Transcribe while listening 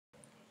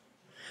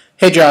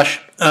Hey Josh,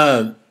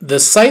 the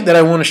site that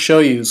I want to show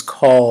you is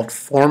called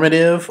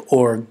Formative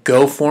or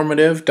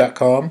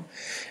GoFormative.com.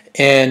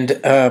 And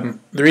the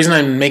reason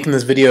I'm making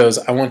this video is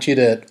I want you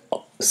to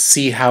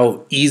see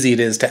how easy it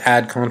is to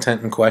add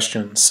content and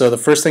questions. So the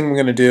first thing I'm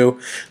going to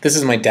do, this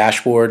is my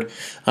dashboard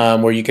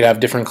where you could have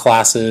different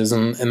classes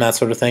and that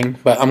sort of thing.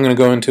 But I'm going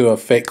to go into a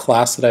fake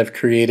class that I've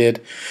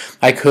created.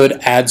 I could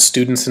add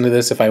students into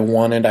this if I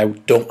wanted. I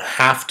don't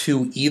have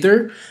to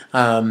either.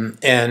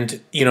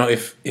 And you know,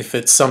 if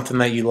it's something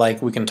that you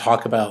like, we can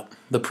talk about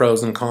the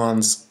pros and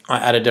cons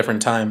at a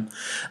different time.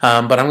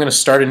 But I'm going to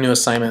start a new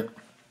assignment.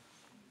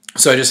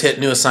 So I just hit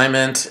new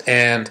assignment,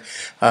 and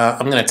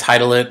I'm going to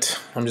title it.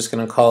 I'm just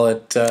going to call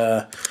it,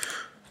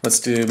 let's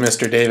do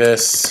Mr.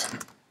 Davis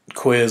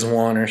Quiz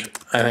 1, or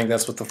I think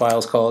that's what the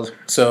file's called.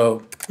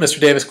 So Mr.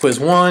 Davis Quiz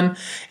 1,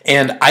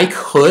 and I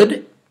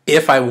could,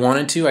 if I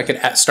wanted to, I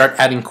could start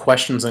adding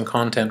questions and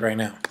content right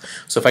now.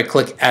 So if I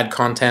click add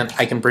content,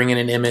 I can bring in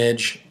an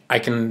image. I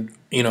can,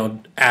 you know,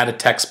 add a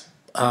text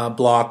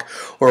block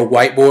or a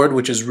whiteboard,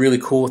 which is really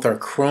cool with our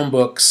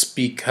Chromebooks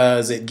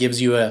because it gives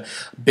you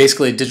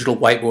basically a digital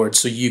whiteboard,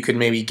 so you could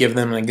maybe give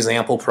them an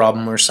example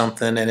problem or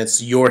something, and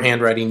it's your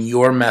handwriting,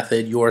 your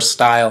method, your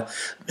style,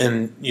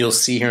 and you'll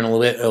see here in a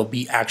little bit it'll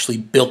be actually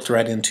built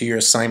right into your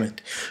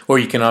assignment. Or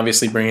you can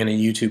obviously bring in a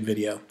YouTube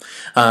video.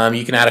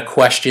 You can add a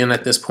question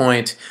at this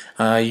point.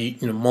 You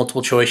know,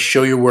 multiple choice,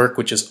 show your work,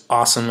 which is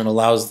awesome and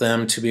allows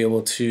them to be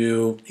able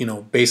to, you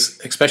know,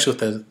 especially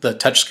with the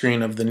touch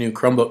screen of the new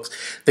Chromebooks,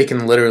 they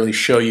can literally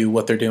show you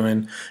what they're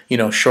doing, you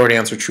know, short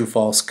answer, true,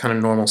 false, kind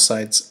of normal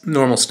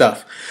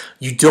stuff.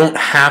 You don't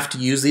have to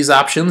use these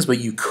options, but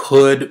you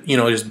could, you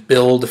know, just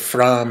build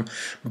from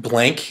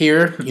blank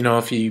here, you know,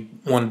 if you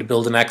wanted to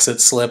build an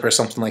exit slip or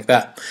something like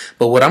that.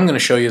 But what I'm going to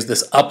show you is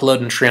this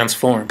upload and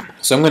transform.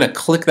 So I'm going to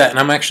click that, and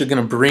I'm actually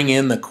going to bring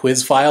in the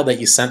quiz file that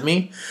you sent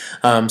me.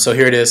 So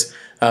here it is,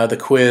 the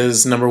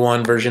quiz number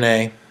 1 version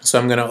A. So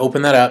I'm going to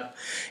open that up,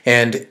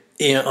 and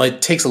you know,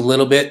 it takes a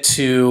little bit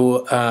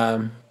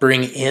to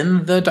bring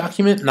in the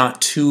document.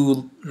 Not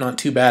too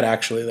bad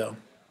actually though.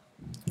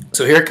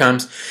 So here it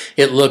comes.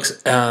 It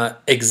looks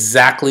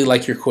exactly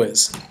like your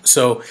quiz.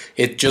 So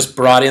it just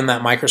brought in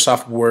that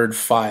Microsoft Word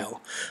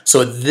file.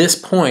 So at this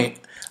point,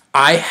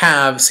 I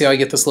have, see how I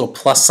get this little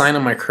plus sign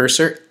on my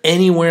cursor?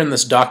 Anywhere in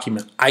this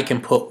document, I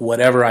can put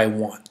whatever I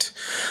want.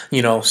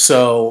 You know,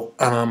 so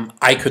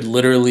I could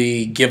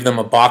literally give them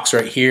a box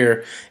right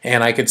here,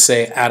 and I could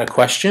say add a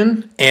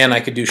question, and I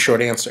could do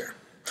short answer.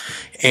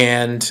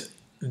 And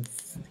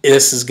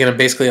this is going to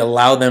basically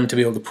allow them to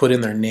be able to put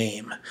in their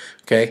name.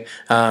 Okay,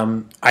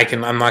 I'm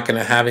not going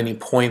to have any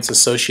points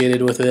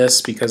associated with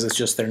this because it's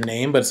just their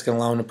name, but it's going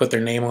to allow them to put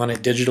their name on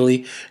it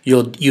digitally.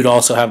 You'd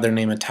also have their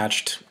name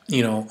attached,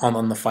 you know,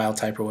 on the file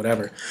type or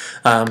whatever.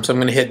 So I'm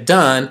going to hit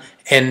done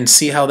and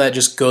see how that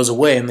just goes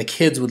away, and the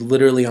kids would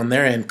literally on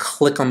their end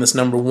click on this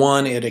number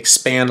 1, it'd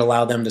expand,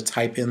 allow them to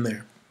type in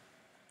there.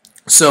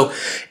 So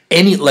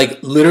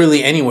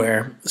literally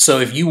anywhere. So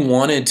if you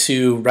wanted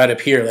to right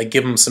up here, like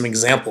give them some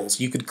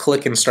examples, you could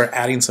click and start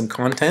adding some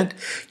content.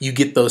 You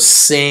get those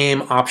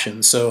same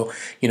options. So,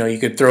 you know, you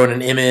could throw in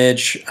an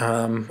image,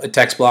 a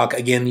text block.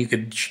 Again, you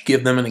could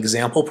give them an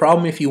example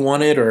problem if you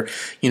wanted, or,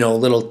 you know,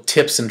 little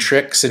tips and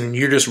tricks, and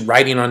you're just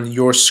writing on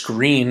your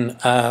screen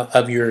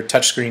of your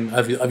touch screen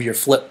of your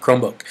flip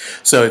Chromebook.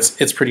 So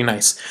it's pretty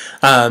nice.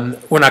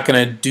 We're not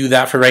going to do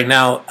that for right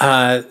now.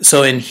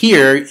 So in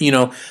here, you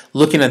know,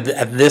 looking at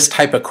this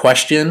type of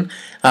question,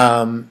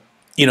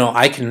 you know,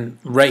 I can,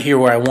 right here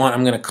where I want,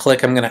 I'm going to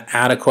click, I'm going to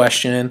add a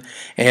question,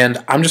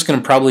 and I'm just going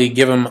to probably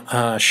give them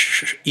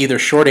either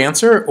short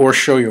answer or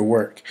show your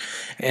work.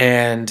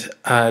 And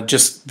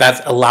just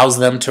that allows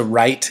them to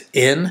write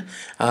in.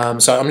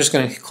 So I'm just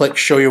going to click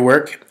show your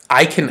work.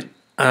 I can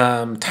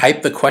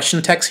type the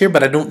question text here,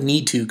 but I don't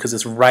need to because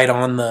it's right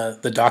on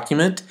the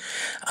document.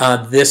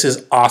 This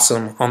is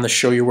awesome on the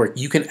show your work.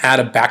 You can add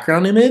a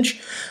background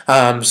image.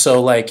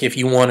 So like if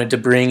you wanted to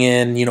bring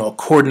in, you know, a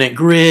coordinate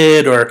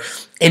grid or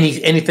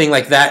anything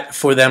like that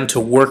for them to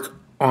work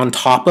on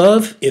top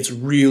of, it's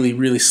really,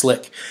 really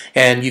slick.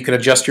 And you can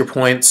adjust your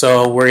point.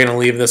 So we're going to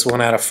leave this 1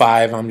 out of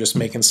 5. I'm just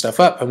making stuff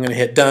up. I'm going to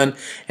hit done.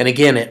 And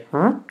again,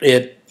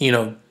 it you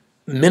know,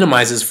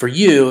 minimizes for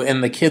you,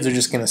 and the kids are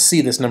just going to see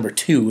this number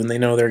 2, and they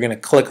know they're going to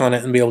click on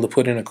it and be able to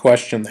put in a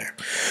question there.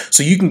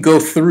 So you can go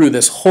through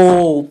this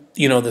whole,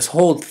 you know, this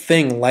whole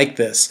thing like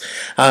this.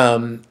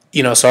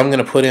 You know, so I'm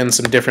going to put in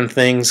some different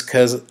things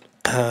because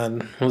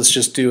let's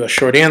just do a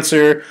short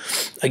answer.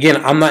 Again,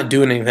 I'm not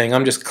doing anything.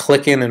 I'm just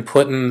clicking and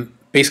putting,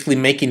 basically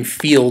making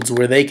fields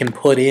where they can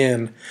put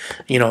in,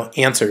 you know,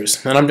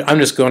 answers. And I'm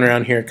just going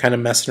around here kind of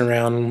messing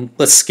around.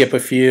 Let's skip a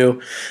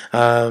few.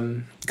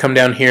 Come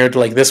down here to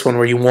like this one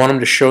where you want them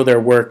to show their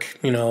work,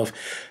 you know, of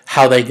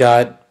how they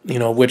got, you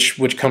know,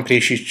 which company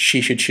she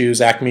should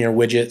choose, Acme or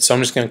Widget. So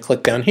I'm just going to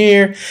click down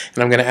here, and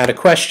I'm going to add a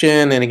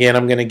question, and again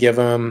I'm going to give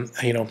them,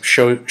 you know,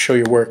 show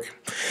your work.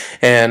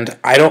 And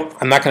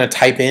I'm not going to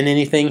type in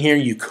anything here.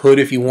 You could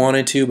if you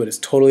wanted to, but it's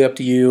totally up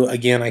to you.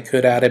 Again, I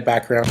could add a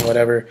background,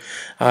 whatever.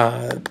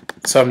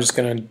 So I'm just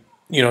going to,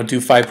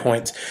 do 5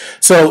 points.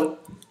 So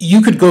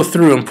you could go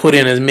through and put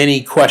in as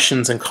many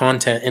questions and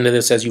content into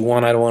this as you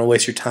want. I don't want to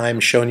waste your time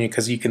showing you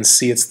because you can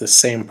see it's the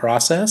same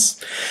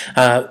process.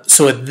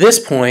 So at this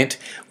point,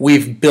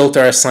 we've built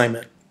our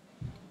assignment.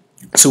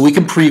 So we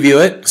can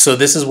preview it. So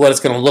this is what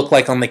it's going to look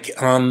like on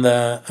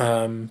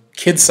the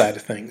kids side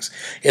of things.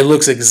 It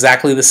looks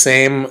exactly the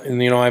same.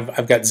 And,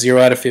 I've got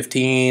 0 out of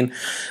 15.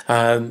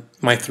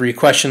 My 3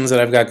 questions that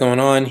I've got going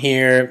on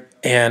here.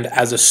 And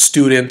as a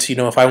student,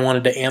 if I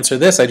wanted to answer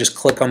this, I just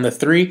click on the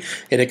 3.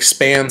 It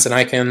expands, and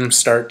I can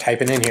start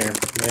typing in here.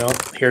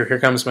 Here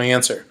comes my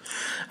answer.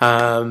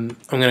 I'm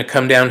going to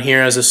come down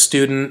here as a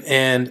student,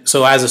 and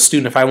so as a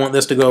student, if I want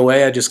this to go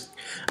away, I just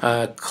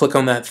click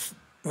on that.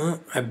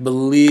 I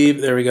believe,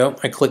 there we go.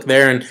 I click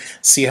there and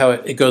see how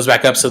it goes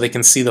back up so they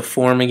can see the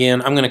form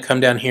again. I'm going to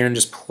come down here and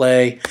just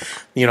play.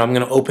 I'm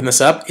going to open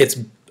this up. It's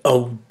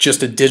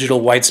just a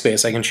digital white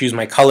space. I can choose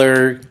my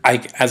color.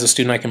 As a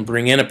student, I can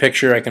bring in a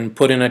picture. I can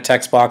put in a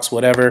text box,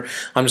 whatever.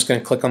 I'm just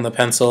going to click on the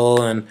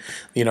pencil, and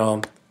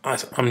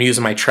I'm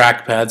using my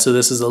trackpad, so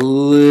this is a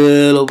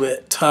little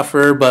bit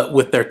tougher, but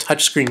with their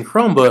touchscreen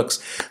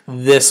Chromebooks,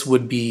 this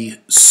would be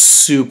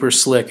super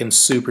slick and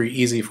super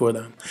easy for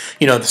them.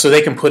 So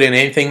they can put in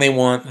anything they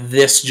want.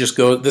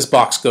 This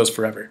box goes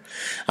forever.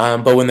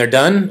 But when they're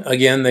done,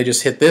 again, they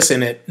just hit this,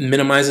 and it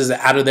minimizes it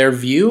out of their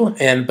view,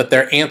 but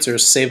their answer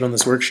is saved on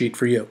this worksheet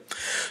for you.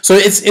 So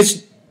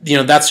it's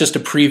that's just a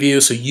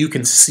preview, so you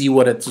can see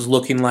what it's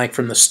looking like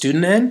from the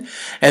student end,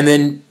 and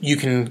then you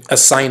can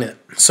assign it.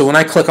 So when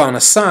I click on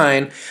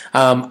assign,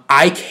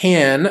 I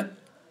can,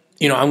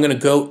 I'm going to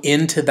go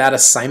into that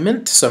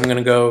assignment. So I'm going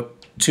to go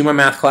to my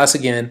math class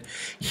again.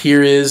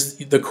 Here is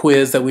the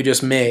quiz that we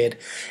just made.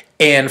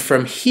 And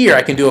from here,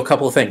 I can do a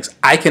couple of things.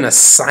 I can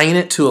assign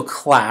it to a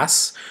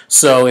class.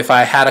 So if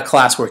I had a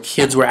class where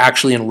kids were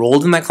actually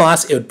enrolled in that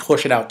class, it would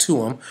push it out to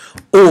them.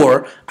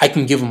 Or I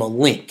can give them a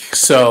link.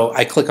 So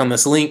I click on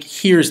this link.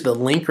 Here's the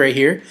link right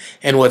here.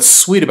 And what's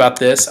sweet about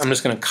this, I'm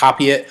just going to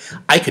copy it.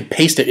 I could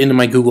paste it into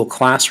my Google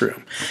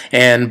Classroom.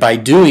 And by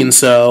doing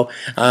so,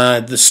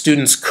 the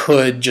students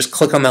could just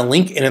click on that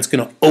link, and it's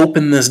going to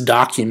open this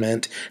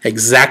document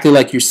exactly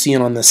like you're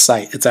seeing on this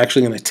site. It's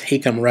actually going to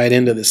take them right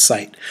into this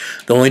site.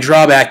 The only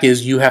drawback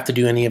is you have to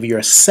do any of your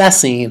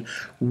assessing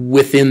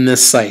within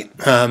this site.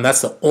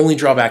 That's the only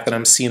drawback that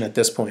I'm seeing at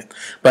this point.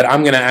 But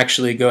I'm going to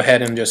actually go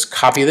ahead and just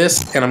copy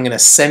this, and I'm going to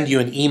send you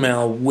an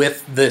email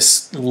with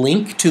this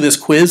link to this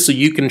quiz so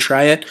you can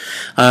try it.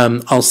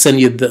 I'll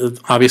send you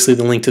obviously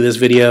the link to this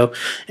video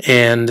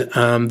and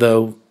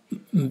the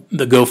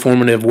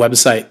GoFormative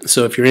website.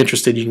 So if you're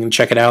interested, you can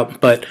check it out.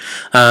 But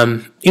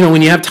when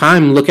you have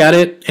time, look at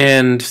it,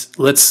 and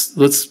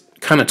let's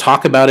kind of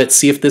talk about it,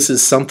 see if this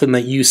is something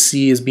that you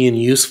see as being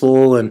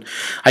useful. And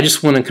I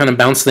just want to kind of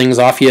bounce things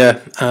off you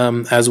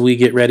as we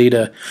get ready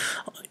to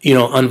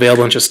unveil a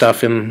bunch of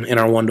stuff in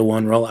our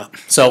one-to-one rollout.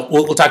 So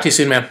we'll talk to you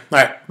soon, man. All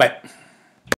right, bye.